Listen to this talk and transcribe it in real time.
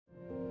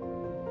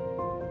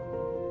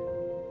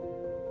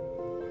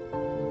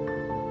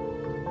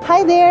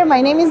Hi there,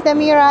 my name is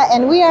Damira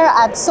and we are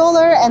at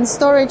Solar and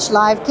Storage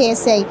Live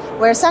KSA,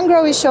 where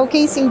Sungrow is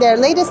showcasing their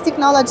latest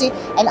technology,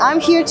 and I'm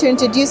here to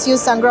introduce you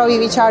Sungrow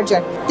EV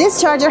Charger. This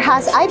charger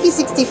has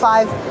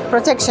IP65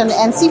 Protection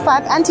and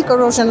C5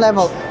 anti-corrosion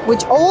level,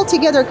 which all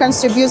together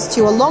contributes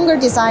to a longer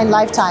design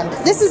lifetime.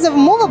 This is a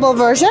movable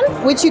version,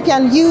 which you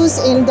can use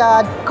in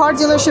the car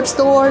dealership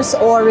stores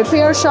or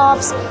repair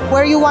shops,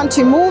 where you want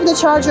to move the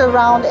charger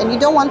around and you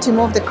don't want to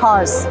move the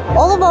cars.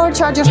 All of our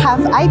chargers have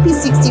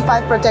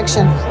IP65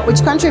 Protection,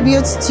 which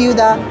contributes to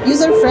the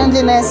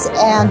user-friendliness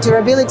and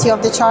durability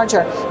of the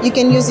charger. You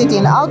can use it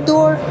in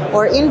outdoor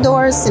or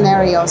indoor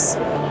scenarios.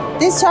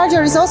 This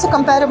charger is also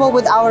compatible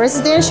with our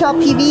residential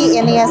PV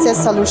and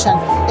ESS solution.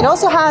 It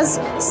also has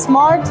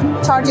smart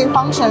charging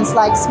functions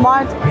like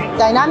smart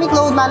dynamic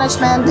load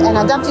management and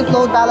adaptive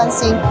load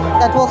balancing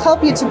that will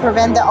help you to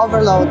prevent the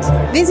overload.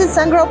 Visit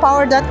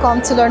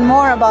sungrowpower.com to learn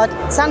more about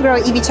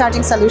Sungrow EV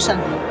charging solution.